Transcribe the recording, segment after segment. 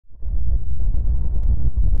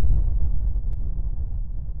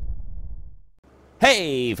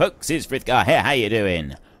Hey folks, it's Frithgar here, how you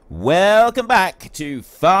doing? Welcome back to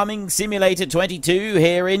Farming Simulator 22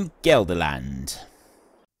 here in Gelderland.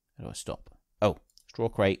 How do I stop? Oh, straw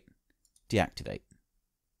crate, deactivate.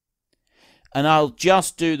 And I'll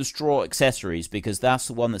just do the straw accessories because that's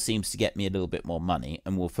the one that seems to get me a little bit more money,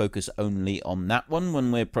 and we'll focus only on that one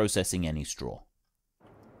when we're processing any straw.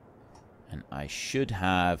 And I should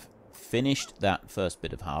have finished that first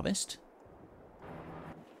bit of harvest.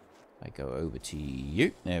 I go over to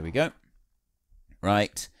you. There we go.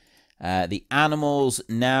 Right. The animals,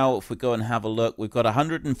 now, if we go and have a look, we've got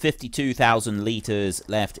 152,000 litres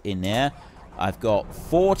left in there. I've got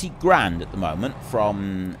 40 grand at the moment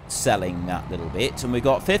from selling that little bit. And we've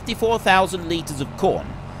got 54,000 litres of corn.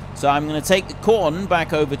 So I'm going to take the corn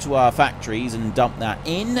back over to our factories and dump that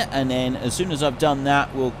in. And then as soon as I've done that,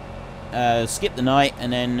 we'll skip the night.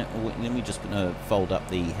 And then let me just fold up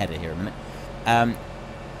the header here a minute.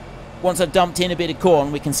 Once I've dumped in a bit of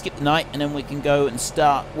corn, we can skip the night, and then we can go and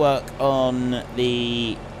start work on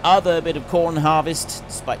the other bit of corn harvest,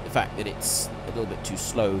 despite the fact that it's a little bit too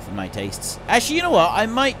slow for my tastes. Actually, you know what? I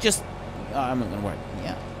might just... I'm not going to worry.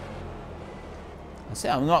 Yeah. I say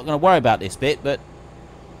I'm not going to worry about this bit, but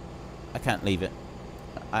I can't leave it.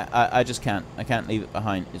 I just can't. I can't leave it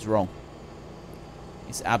behind. It's wrong.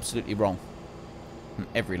 It's absolutely wrong. On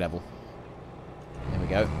every level. There we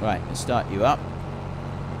go. Right, let's start you up.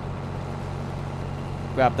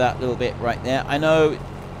 Grab that little bit right there. I know,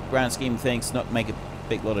 grand scheme of things, not make a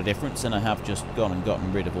big lot of difference, and I have just gone and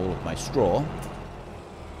gotten rid of all of my straw.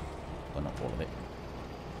 Well, not all of it.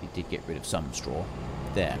 It did get rid of some straw.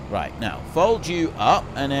 There. Right. Now, fold you up,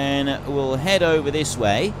 and then we'll head over this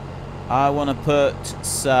way. I want to put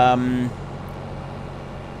some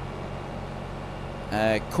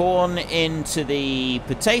corn into the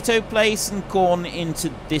potato place and corn into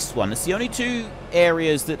this one. It's the only two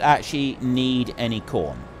areas that actually need any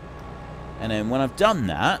corn. And then when I've done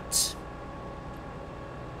that,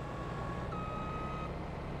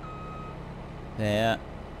 there,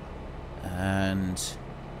 and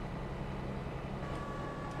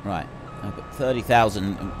right, I've got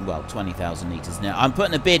 30,000, well, 20,000 litres now. I'm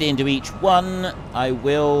putting a bit into each one. I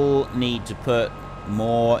will need to put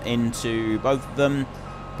more into both of them,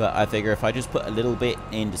 but I figure if I just put a little bit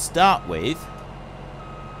in to start with,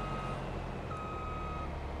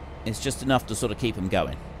 it's just enough to sort of keep them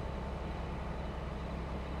going.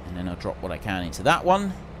 And then I'll drop what I can into that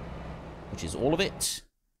one, which is all of it.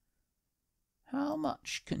 How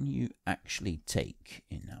much can you actually take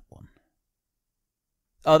in that one?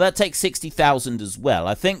 Oh, that takes 60,000 as well.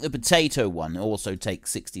 I think the potato one also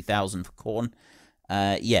takes 60,000 for corn.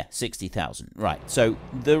 Yeah, 60,000. Right, so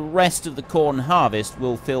the rest of the corn harvest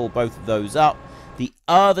will fill both of those up. The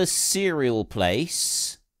other cereal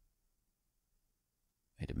place...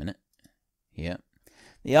 Wait a minute. Here.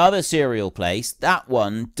 The other cereal place, that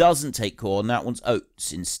one doesn't take corn. That one's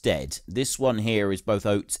oats instead. This one here is both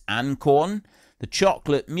oats and corn. The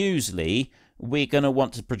chocolate muesli, we're going to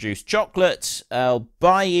want to produce chocolate. I'll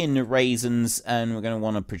buy in raisins, and we're going to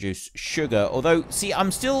want to produce sugar. Although, see,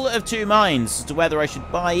 I'm still of two minds as to whether I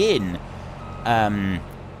should buy in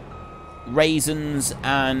raisins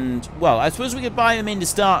and... Well, I suppose we could buy them in to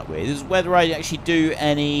start with. Is whether I actually do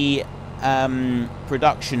any...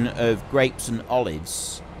 production of grapes and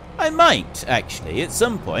olives. I might, actually, at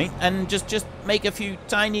some point, and just make a few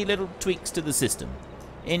tiny little tweaks to the system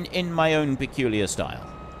in my own peculiar style.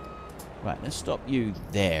 Right, let's stop you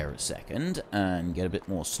there a second and get a bit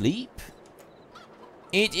more sleep.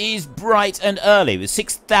 It is bright and early with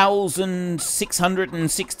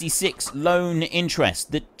 6,666 loan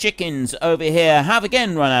interest. The chickens over here have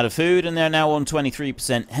again run out of food, and they're now on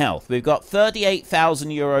 23% health. We've got 38,000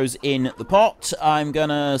 euros in the pot. I'm going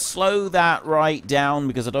to slow that right down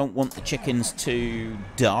because I don't want the chickens to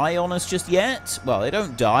die on us just yet. Well, they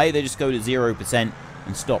don't die. They just go to 0%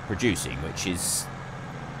 and stop producing, which is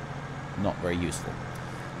not very useful.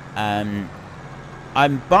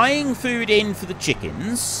 I'm buying food in for the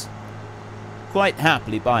chickens. Quite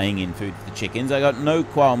happily buying in food for the chickens. I got no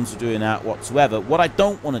qualms with doing that whatsoever. What I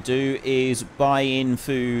don't want to do is buy in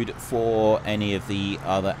food for any of the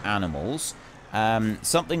other animals.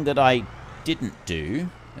 Something that I didn't do.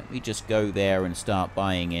 Let me just go there and start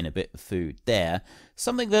buying in a bit of food there.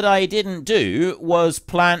 Something that I didn't do was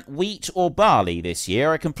plant wheat or barley this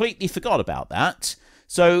year. I completely forgot about that.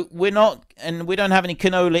 So we're not, and we don't have any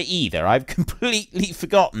canola either. I've completely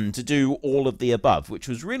forgotten to do all of the above, which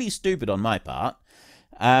was really stupid on my part.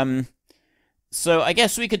 So I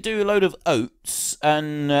guess we could do a load of oats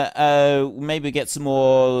and maybe get some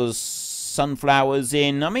more sunflowers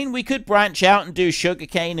in. I mean, we could branch out and do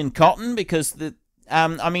sugarcane and cotton because the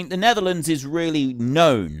I mean, the Netherlands is really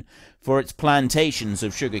known for its plantations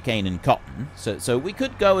of sugarcane and cotton. So we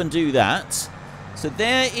could go and do that. So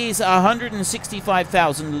there is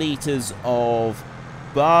 165,000 litres of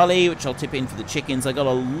barley, which I'll tip in for the chickens. I got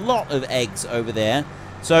a lot of eggs over there.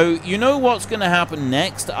 So you know what's going to happen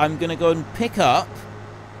next? I'm going to go and pick up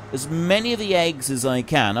as many of the eggs as I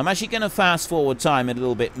can. I'm actually going to fast forward time a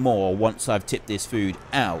little bit more once I've tipped this food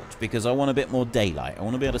out, because I want a bit more daylight. I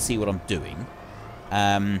want to be able to see what I'm doing.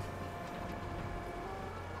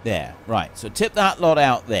 There, right. So tip that lot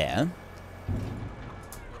out there.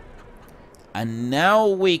 And now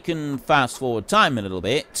we can fast forward time a little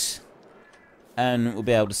bit, and we'll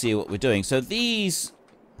be able to see what we're doing. So these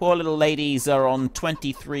poor little ladies are on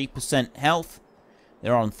 23% health.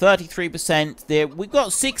 They're on 33%. We've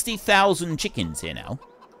got 60,000 chickens here now,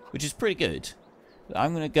 which is pretty good.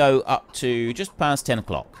 I'm going to go up to just past 10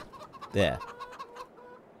 o'clock. There.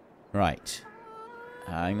 Right.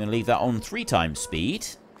 I'm going to leave that on 3 times speed.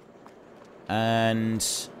 And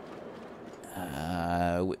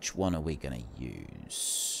which one are we going to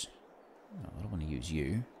use? Oh, I don't want to use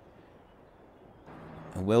you.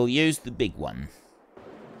 We'll use the big one.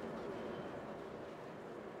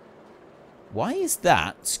 Why is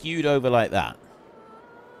that skewed over like that?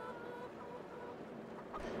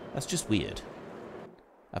 That's just weird.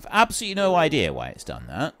 I've absolutely no idea why it's done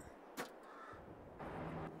that.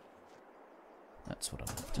 That's what I'm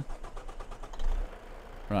after.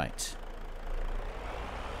 Right.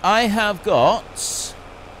 I have got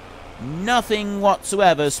nothing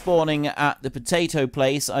whatsoever spawning at the potato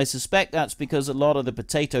place. I suspect that's because a lot of the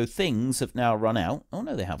potato things have now run out. Oh,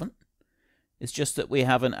 no, they haven't. It's just that we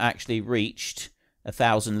haven't actually reached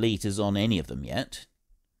 1,000 litres on any of them yet.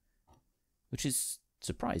 Which is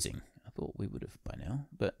surprising. I thought we would have by now.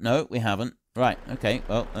 But no, we haven't. Right, okay,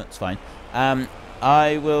 well, that's fine.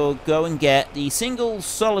 I will go and get the single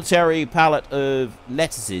solitary pallet of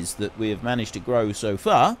lettuces that we have managed to grow so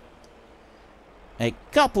far. A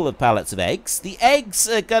couple of pallets of eggs. The eggs,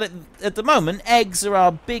 at the moment, eggs are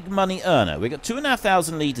our big money earner. We've got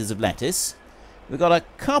 2,500 litres of lettuce. We've got a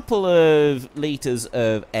couple of litres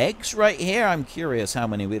of eggs right here. I'm curious how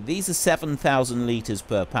many. These are 7,000 litres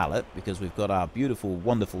per pallet, because we've got our beautiful,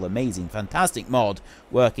 wonderful, amazing, fantastic mod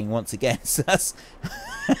working once against us.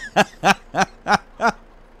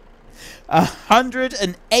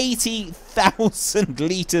 180,000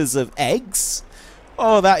 litres of eggs.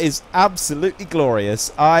 Oh, that is absolutely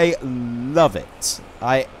glorious. I love it.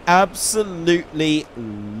 I absolutely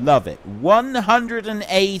love it.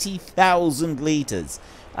 180,000 litres.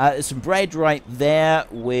 There's some bread right there,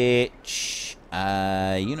 which,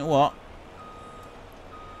 you know what?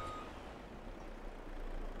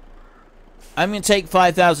 I'm going to take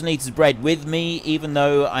 5,000 litres of bread with me, even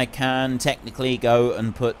though I can technically go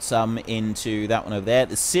and put some into that one over there.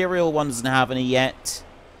 The cereal one doesn't have any yet.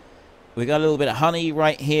 We got a little bit of honey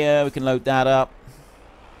right here. We can load that up.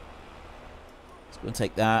 Let's go and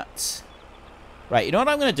take that. Right, you know what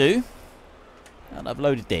I'm going to do? Now that I've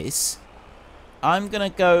loaded this, I'm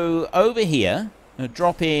going to go over here and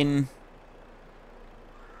drop in...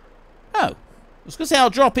 Oh, I was going to say I'll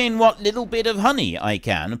drop in what little bit of honey I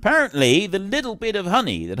can. Apparently, the little bit of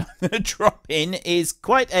honey that I'm going to drop in is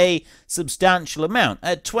quite a substantial amount.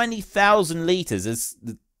 At 20,000 litres,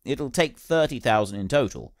 it'll take 30,000 in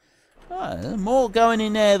total. More going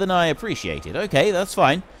in there than I appreciated. Okay, that's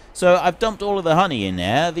fine. So I've dumped all of the honey in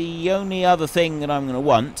there. The only other thing that I'm going to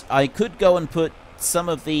want, I could go and put some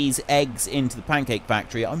of these eggs into the pancake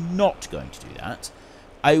factory. I'm not going to do that.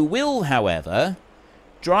 I will, however,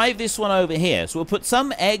 drive this one over here. So we'll put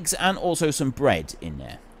some eggs and also some bread in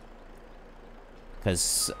there.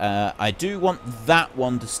 Because I do want that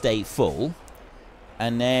one to stay full.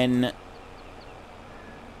 And then...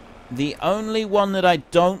 the only one that I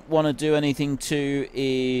don't want to do anything to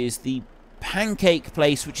is the pancake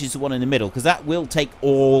place, which is the one in the middle, because that will take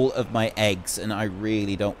all of my eggs, and I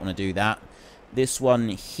really don't want to do that. This one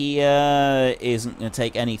here isn't going to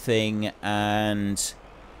take anything, and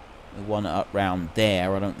the one up round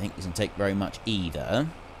there I don't think is going to take very much either.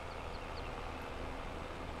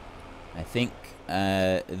 I think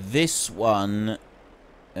this one...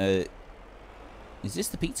 is this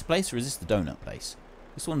the pizza place, or is this the donut place?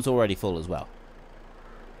 This one's already full as well.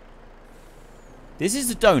 This is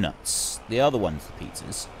the donuts. The other one's the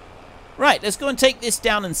pizzas. Right, let's go and take this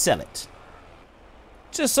down and sell it.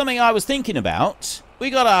 Just something I was thinking about. We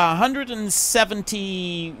got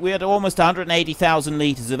 170... we had almost 180,000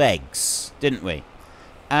 litres of eggs, didn't we?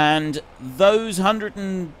 And those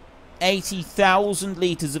 180,000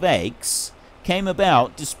 litres of eggs came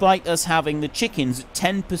about despite us having the chickens at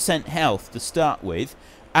 10% health to start with,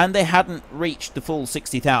 And they hadn't reached the full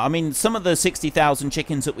 60,000. I mean, some of the 60,000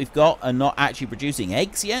 chickens that we've got are not actually producing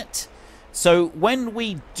eggs yet. So when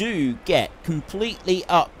we do get completely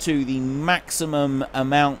up to the maximum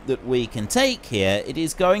amount that we can take here, it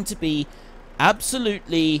is going to be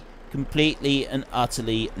absolutely, completely and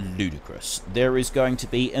utterly ludicrous. There is going to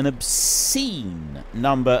be an obscene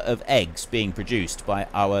number of eggs being produced by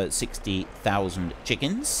our 60,000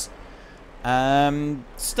 chickens.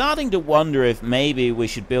 Starting to wonder if maybe we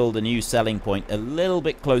should build a new selling point a little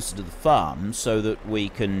bit closer to the farm so that we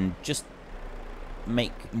can just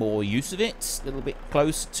make more use of it a little bit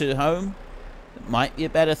close to home. It might be a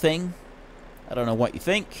better thing. I don't know what you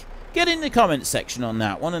think. Get in the comments section on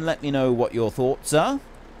that one and let me know what your thoughts are.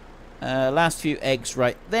 Last few eggs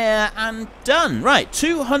right there and done. Right,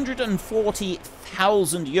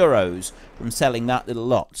 240,000 euros from selling that little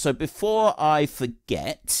lot. So before I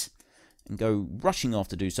forget and go rushing off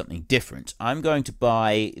to do something different, I'm going to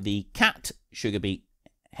buy the cat sugar beet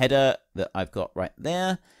header that I've got right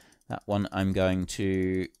there. That one I'm going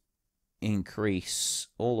to increase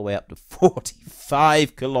all the way up to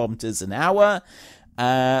 45 kilometers an hour.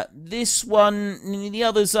 This one, the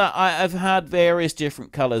others, I've had various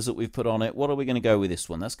different colors that we've put on it. What are we going to go with this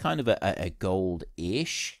one? That's kind of a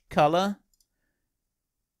gold-ish color.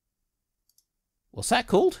 What's that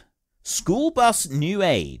called? School Bus New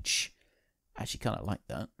Age. I actually kind of like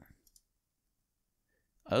that.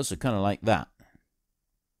 I also kind of like that.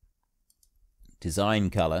 Design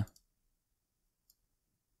color.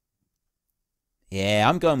 Yeah,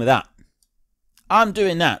 I'm going with that. I'm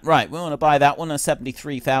doing that. Right, we want to buy that one at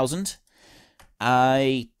 73,000.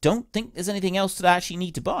 I don't think there's anything else that I actually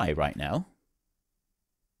need to buy right now.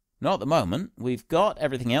 Not at the moment. We've got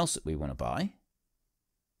everything else that we want to buy.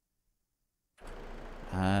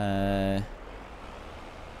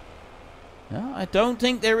 No, I don't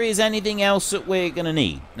think there is anything else that we're going to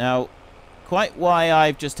need. Now, quite why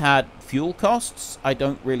I've just had fuel costs, I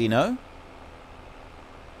don't really know.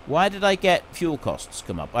 Why did I get fuel costs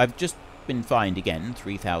come up? I've just been fined again,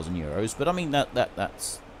 3,000 euros. But I mean,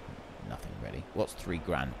 that's nothing really. What's 3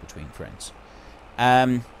 grand between friends?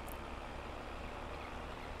 I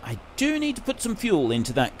do need to put some fuel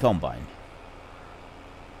into that combine.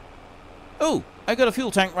 Oh, I got a fuel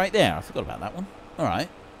tank right there. I forgot about that one. All right.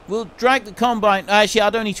 We'll drag the combine. Actually, I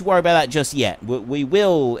don't need to worry about that just yet. We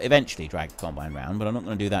will eventually drag the combine round, but I'm not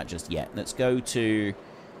going to do that just yet. Let's go to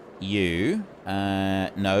you.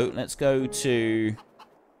 No, let's go to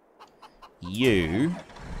you.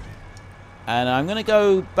 And I'm going to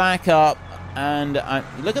go back up and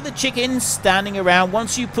look at the chickens standing around.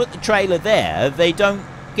 Once you put the trailer there, they don't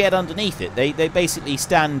get underneath it. They basically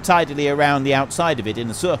stand tidily around the outside of it in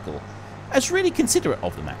a circle. That's really considerate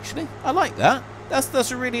of them, actually. I like that.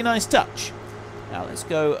 That's a really nice touch. Now let's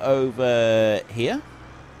go over here.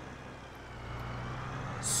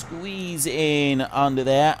 Squeeze in under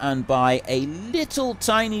there and buy a little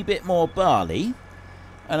tiny bit more barley.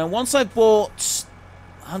 And then once I've bought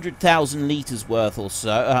 100,000 litres worth or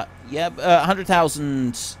so,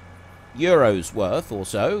 100,000 euros worth or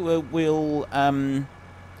so, we'll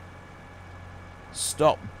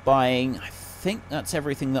stop buying. I think that's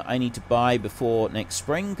everything that I need to buy before next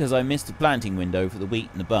spring, because I missed the planting window for the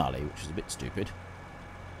wheat and the barley, which is a bit stupid.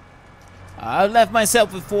 I left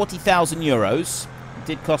myself with 40,000 euros. It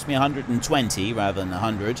did cost me 120 rather than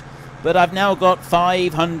 100, but I've now got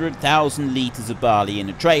 500,000 litres of barley in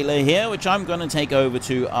a trailer here, which I'm going to take over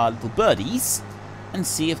to our little birdies and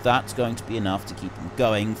see if that's going to be enough to keep them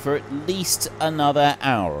going for at least another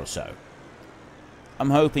hour or so.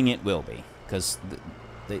 I'm hoping it will be, because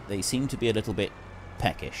they seem to be a little bit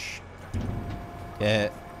peckish.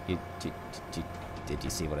 Did you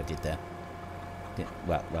see what I did there?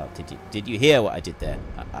 Well, did you hear what I did there?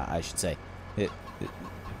 I should say.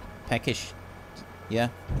 Peckish? Yeah?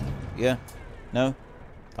 Yeah? No?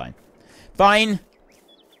 Fine. Fine!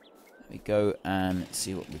 Let me go and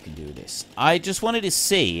see what we can do with this. I just wanted to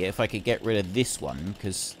see if I could get rid of this one,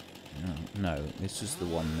 because... No, this is the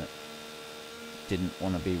one that didn't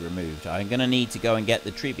want to be removed. I'm going to need to go and get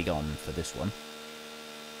the tree begon for this one.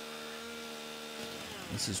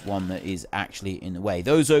 This is one that is actually in the way.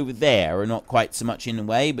 Those over there are not quite so much in the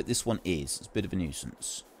way, but this one is. It's a bit of a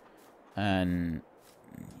nuisance. And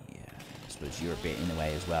yeah, I suppose you're a bit in the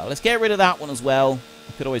way as well. Let's get rid of that one as well.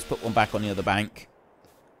 I could always put one back on the other bank.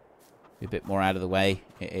 Be a bit more out of the way.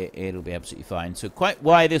 It'll be absolutely fine. So quite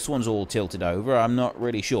why this one's all tilted over, I'm not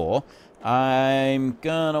really sure. I'm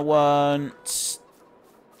gonna want...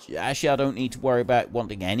 Actually, I don't need to worry about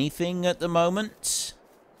wanting anything at the moment.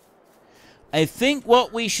 I think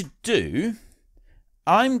what we should do...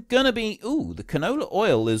 I'm gonna be... Ooh, the canola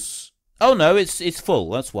oil is Oh, no, it's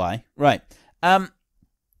full. That's why. Right. No,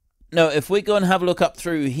 if we go and have a look up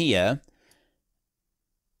through here,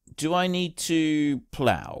 do I need to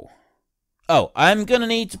plough? Oh, I'm going to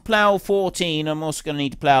need to plough 14. I'm also going to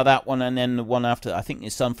need to plough that one, and then the one after, I think,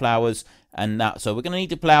 is sunflowers and that. So we're going to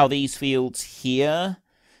need to plough these fields here.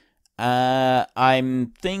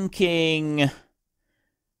 I'm thinking...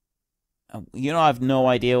 You know, I have no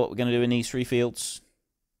idea what we're going to do in these 3 fields.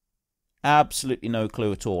 Absolutely no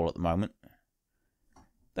clue at all at the moment.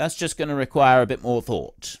 That's just going to require a bit more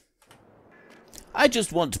thought. I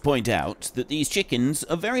just want to point out that these chickens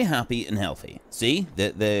are very happy and healthy. See,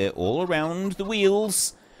 they're all around the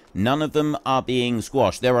wheels. None of them are being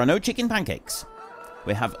squashed. There are no chicken pancakes.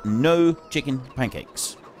 We have no chicken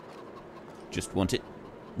pancakes. Just want it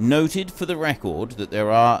noted for the record that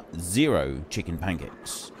there are 0 chicken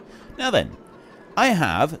pancakes. Now then, I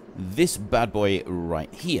have this bad boy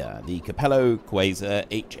right here, the Capello Quasar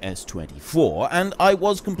HS24, and I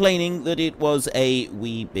was complaining that it was a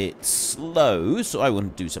wee bit slow, so I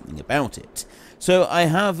wanted to do something about it. So I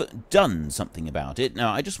have done something about it.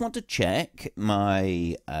 Now, I just want to check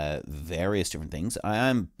my various different things. I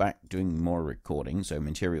am back doing more recording, so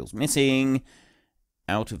materials missing,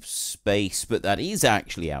 out of space, but that is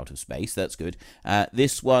actually out of space. That's good.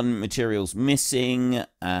 This one, materials missing,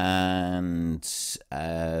 and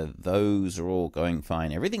those are all going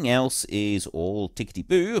fine. Everything else is all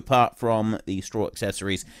tickety-boo, apart from the straw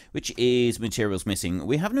accessories, which is materials missing.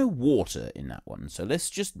 We have no water in that one, so let's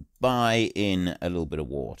just buy in a little bit of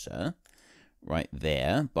water. Right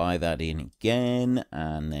there. Buy that in again,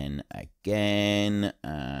 and then again,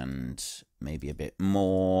 and maybe a bit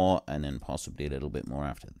more, and then possibly a little bit more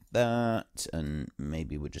after that, and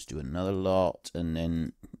maybe we'll just do another lot, and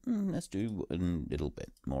then let's do a little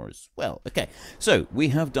bit more as well. Okay, so we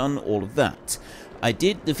have done all of that. I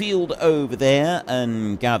did the field over there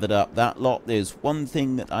and gathered up that lot. There's one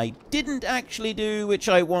thing that I didn't actually do, which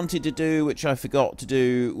I wanted to do, which I forgot to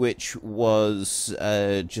do, which was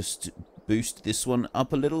just boost this one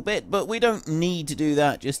up a little bit, but we don't need to do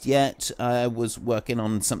that just yet. I was working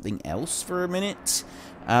on something else for a minute.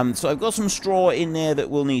 So I've got some straw in there that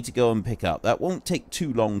we'll need to go and pick up. That won't take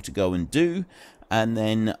too long to go and do. And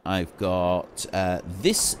then I've got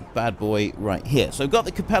this bad boy right here. So I've got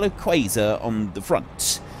the Capello Quasar on the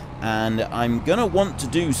front, and I'm going to want to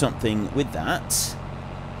do something with that.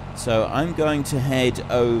 So I'm going to head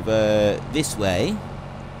over this way,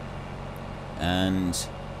 and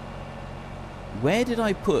where did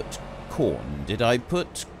I put corn? Did I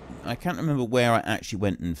put... I can't remember where I actually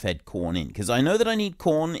went and fed corn in, because I know that I need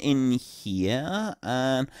corn in here.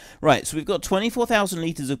 Right, so we've got 24,000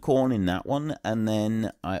 litres of corn in that one, and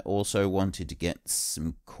then I also wanted to get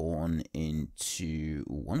some corn into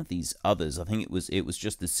one of these others. I think it was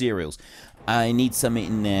just the cereals. I need some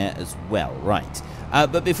in there as well, right.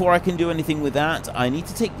 But before I can do anything with that, I need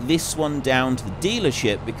to take this one down to the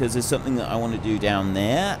dealership, because there's something that I want to do down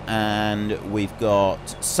there, and we've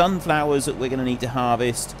got sunflowers that we're going to need to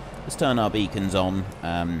harvest. Let's turn our beacons on.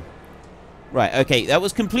 Right, okay, that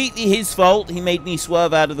was completely his fault. He made me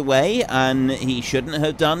swerve out of the way, and he shouldn't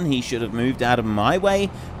have done. He should have moved out of my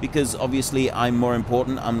way, because obviously I'm more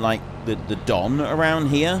important. I'm like the Don around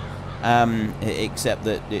here, except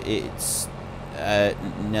that it's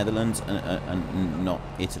Netherlands and not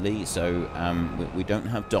Italy, so we don't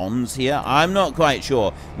have Dons here. I'm not quite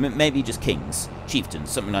sure. Maybe just kings,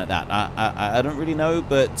 chieftains, something like that. I don't really know,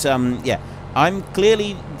 but yeah. I'm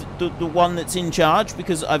clearly the one that's in charge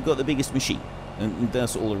because I've got the biggest machine, and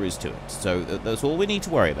that's all there is to it. So that's all we need to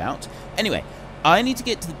worry about. Anyway, I need to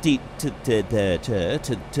get to the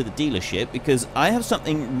dealership because I have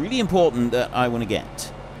something really important that I want to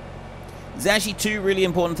get. There's actually 2 really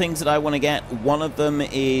important things that I want to get. One of them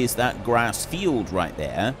is that grass field right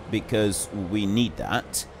there, because we need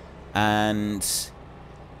that, and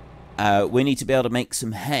we need to be able to make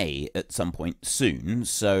some hay at some point soon.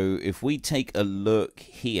 So if we take a look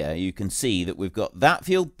here, you can see that we've got that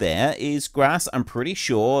field there is grass. I'm pretty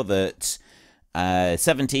sure that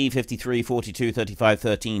 70, 53, 42, 35,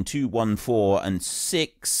 13, 2, 1, 4, and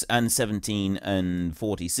 6, and 17, and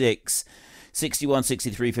 46, 61,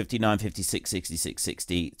 63, 59, 56, 66,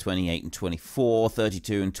 60, 28, and 24,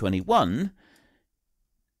 32, and 21.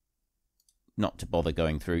 Not to bother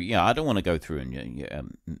going through. Yeah, I don't want to go through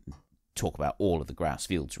and talk about all of the grass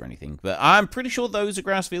fields or anything, but I'm pretty sure those are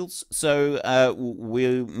grass fields, so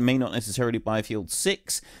we may not necessarily buy field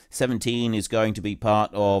 6. 17 is going to be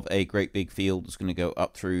part of a great big field that's going to go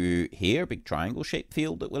up through here, a big triangle-shaped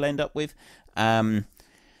field that we'll end up with.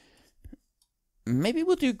 maybe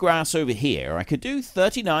we'll do grass over here. I could do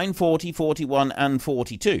 39, 40, 41, and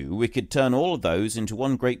 42. We could turn all of those into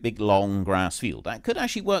one great big long grass field. That could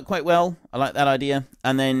actually work quite well. I like that idea.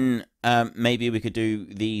 And then maybe we could do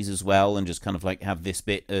these as well and just kind of like have this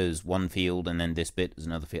bit as one field and then this bit as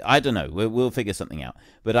another field. I don't know. We'll figure something out.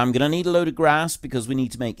 But I'm going to need a load of grass because we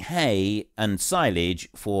need to make hay and silage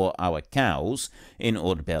for our cows in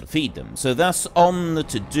order to be able to feed them. So that's on the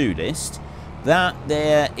to-do list. That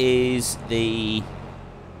there is the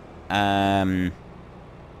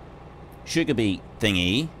sugar beet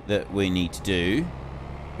thingy that we need to do.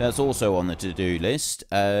 That's also on the to-do list.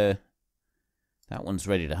 That one's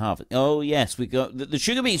ready to harvest. Oh, yes, we got the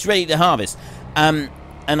sugar beet's ready to harvest. And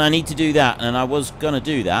I need to do that, and I was going to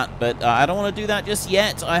do that, but I don't want to do that just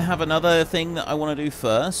yet. I have another thing that I want to do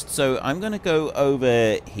first. So I'm going to go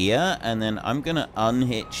over here, and then I'm going to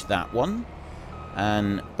unhitch that one.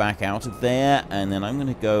 And back out of there, and then I'm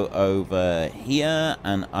going to go over here,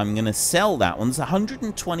 and I'm going to sell that one. It's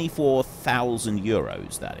 124,000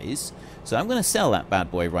 euros, that is. So I'm going to sell that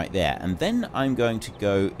bad boy right there, and then I'm going to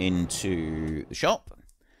go into the shop,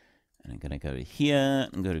 and I'm going to go to here,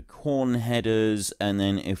 and go to corn headers, and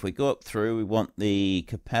then if we go up through, we want the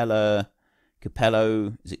Capello,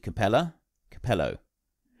 is it Capella? Capello.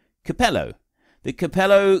 The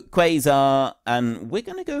Capello Quasar, and we're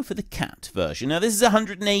going to go for the cat version. Now, this is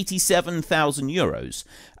 187,000 euros.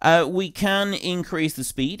 We can increase the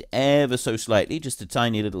speed ever so slightly, just a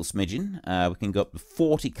tiny little smidgen. We can go up to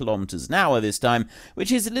 40 kilometers an hour this time,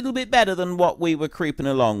 which is a little bit better than what we were creeping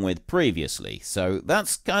along with previously. So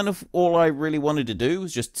that's kind of all I really wanted to do,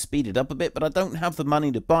 was just speed it up a bit, but I don't have the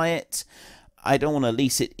money to buy it. I don't want to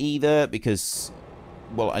lease it either, because...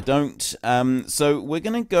 well, I don't. So we're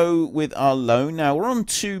going to go with our loan. Now, we're on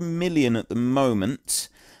 2 million at the moment.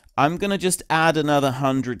 I'm going to just add another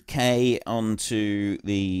 100k onto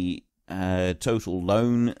the total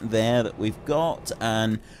loan there that we've got.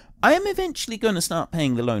 And I am eventually going to start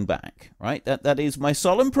paying the loan back, right? That is my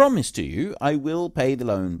solemn promise to you. I will pay the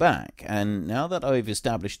loan back. And now that I've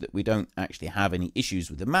established that we don't actually have any issues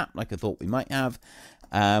with the map like I thought we might have,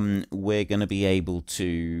 we're going to be able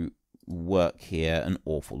to... work here an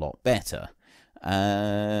awful lot better.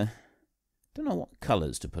 Don't know what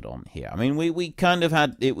colours to put on here. I mean, we kind of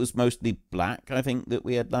had, it was mostly black, I think, that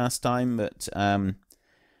we had last time, but I'm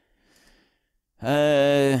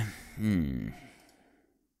not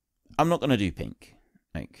going to do pink.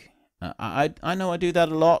 Like, I know I do that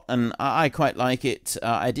a lot, and I quite like it.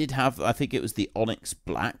 I did have, I think it was the Onyx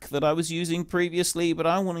Black that I was using previously, but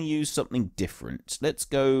I want to use something different. Let's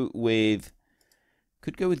go with...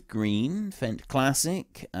 could go with green, Fendt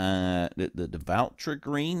Classic, the Valtra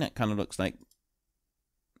green. That kind of looks like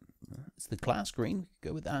it's the CLAAS green.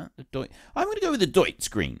 Go with that. I'm going to go with the Deutz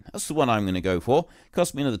green. That's the one I'm going to go for.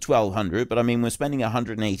 Cost me another 1,200, but I mean we're spending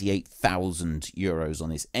 188,000 euros on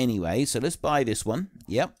this anyway. So let's buy this one.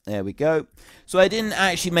 Yep, there we go. So I didn't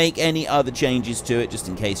actually make any other changes to it, just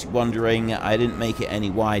in case you're wondering. I didn't make it any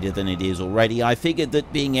wider than it is already. I figured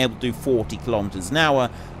that being able to do 40 kilometers an hour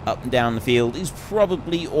up and down the field is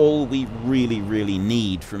probably all we really, really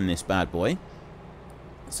need from this bad boy.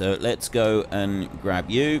 So let's go and grab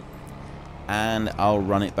you, and I'll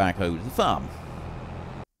run it back over to the farm.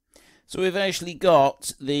 So we've actually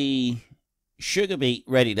got the sugar beet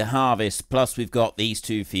ready to harvest, plus we've got these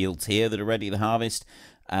two fields here that are ready to harvest.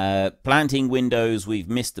 Planting windows, we've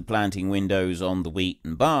missed the planting windows on the wheat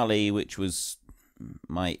and barley, which was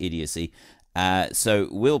my idiocy. So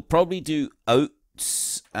we'll probably do oats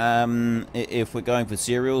if we're going for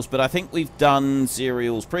cereals, but I think we've done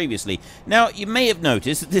cereals previously. Now, you may have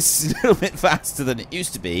noticed that this is a little bit faster than it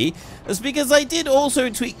used to be. That's because I did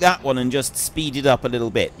also tweak that one and just speed it up a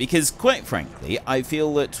little bit, because quite frankly, I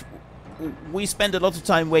feel that we spend a lot of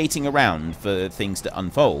time waiting around for things to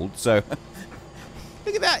unfold, so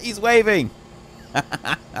look at that, he's waving.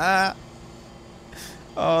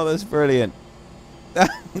 Oh, that's brilliant.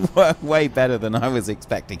 Way better than I was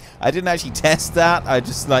expecting. I didn't actually test that. I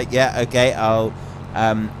just like, yeah, okay, I'll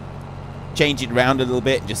change it around a little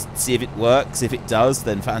bit, just see if it works. If it does,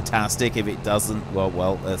 then fantastic. If it doesn't,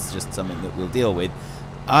 well, that's just something that we'll deal with.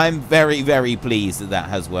 I'm very, very pleased that that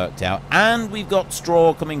has worked out. And we've got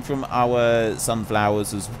straw coming from our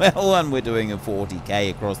sunflowers as well, and we're doing a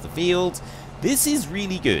 40k across the field. This is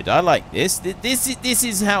really good. I like this. This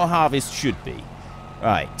is how harvest should be.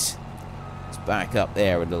 Right. Back up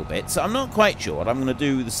there a little bit. So I'm not quite sure what I'm going to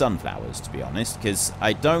do with the sunflowers, to be honest, because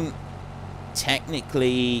I don't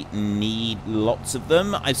technically need lots of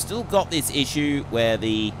them. I've still got this issue where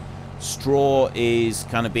the straw is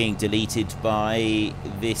kind of being deleted by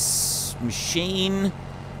this machine.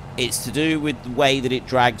 It's to do with the way that it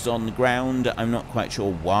drags on the ground. I'm not quite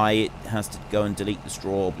sure why it has to go and delete the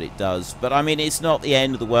straw, but it does. But I mean, it's not the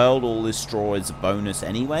end of the world. All this straw is a bonus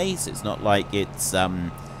anyway, so it's not like it's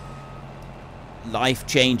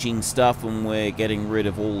life-changing stuff and we're getting rid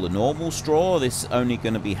of all the normal straw. This is only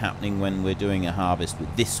going to be happening when we're doing a harvest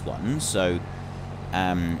with this one, so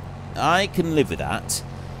I can live with that.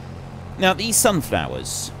 Now, these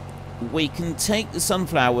sunflowers, we can take the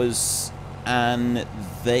sunflowers and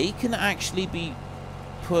they can actually be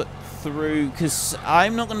put through, because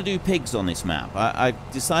I'm not going to do pigs on this map.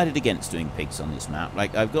 I've decided against doing pigs on this map.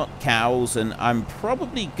 Like, I've got cows, and I'm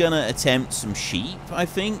probably going to attempt some sheep, I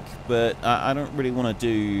think, but I don't really want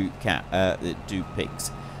to do pigs,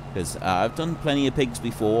 because I've done plenty of pigs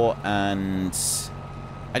before, and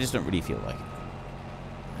I just don't really feel like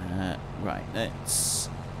it. Right, let's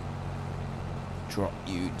drop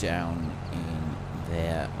you down in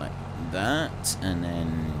there like that, and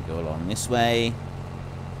then go along this way.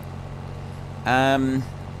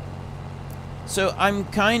 So I'm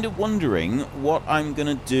kind of wondering what I'm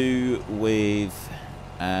gonna do with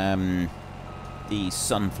the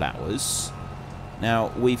sunflowers.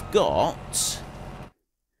 Now we've got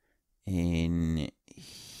in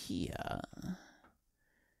here,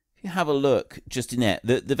 if you have a look just in there,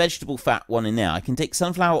 the vegetable fat one in there, I can take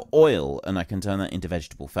sunflower oil and I can turn that into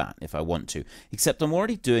vegetable fat if I want to. Except I'm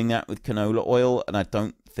already doing that with canola oil, and I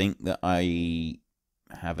don't think that I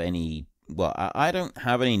have any, well, I don't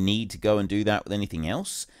have any need to go and do that with anything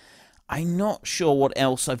else. I'm not sure what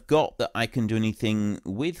else I've got that I can do anything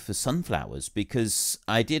with for sunflowers, because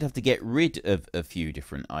I did have to get rid of a few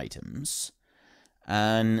different items.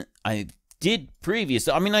 And I did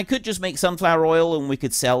previously, I mean, I could just make sunflower oil and we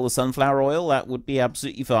could sell the sunflower oil. That would be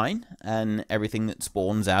absolutely fine. And everything that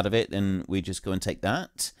spawns out of it, then we just go and take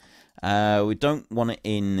that. We don't want it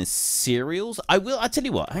in cereals. I'll tell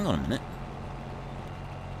you what, hang on a minute.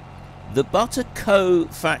 The Butter Co.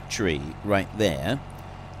 factory right there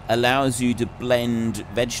allows you to blend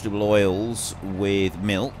vegetable oils with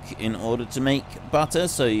milk in order to make butter,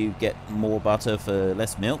 so you get more butter for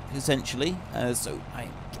less milk, essentially. So I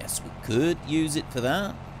guess we could use it for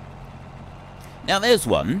that. Now there's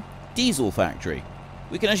one, diesel factory.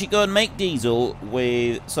 We can actually go and make diesel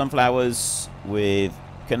with sunflowers, with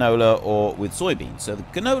canola, or with soybeans. So the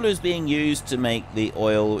canola is being used to make the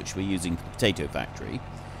oil which we're using for the potato factory.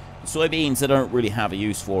 Soybeans I don't really have a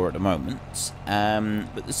use for at the moment,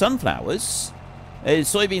 but the sunflowers,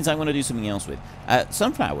 soybeans I'm going to do something else with.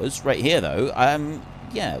 Sunflowers right here though,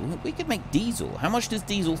 yeah, we could make diesel. How much does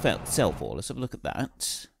diesel sell for? Let's have a look at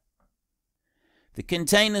that. The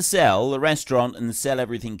container sell, the restaurant and the sell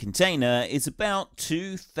everything container, is about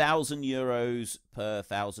 2,000 euros per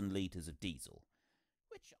 1,000 litres of diesel.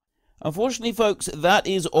 Unfortunately, folks, that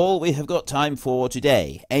is all we have got time for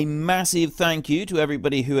today. A massive thank you to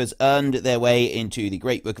everybody who has earned their way into the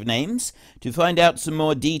Great Book of Names. To find out some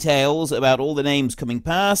more details about all the names coming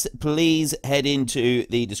past, please head into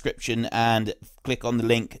the description and click on the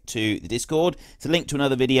link to the Discord. It's a link to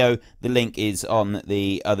another video. The link is on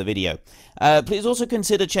the other video. Please also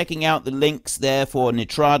consider checking out the links there for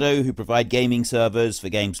Nitrado, who provide gaming servers for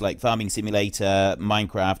games like Farming Simulator,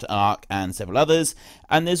 Minecraft, Ark, and several others.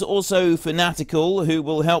 And there's also Fanatical, who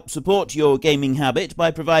will help support your gaming habit by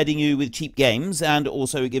providing you with cheap games and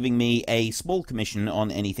also giving me a small commission on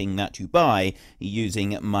anything that you buy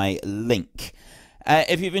using my link.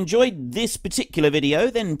 If you've enjoyed this particular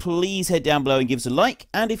video, then please head down below and give us a like.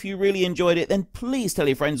 And if you really enjoyed it, then please tell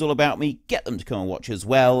your friends all about me. Get them to come and watch as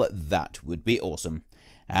well. That would be awesome.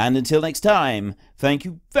 And until next time, thank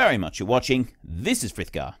you very much for watching. This is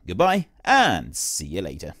Frithgar. Goodbye, and see you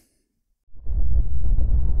later.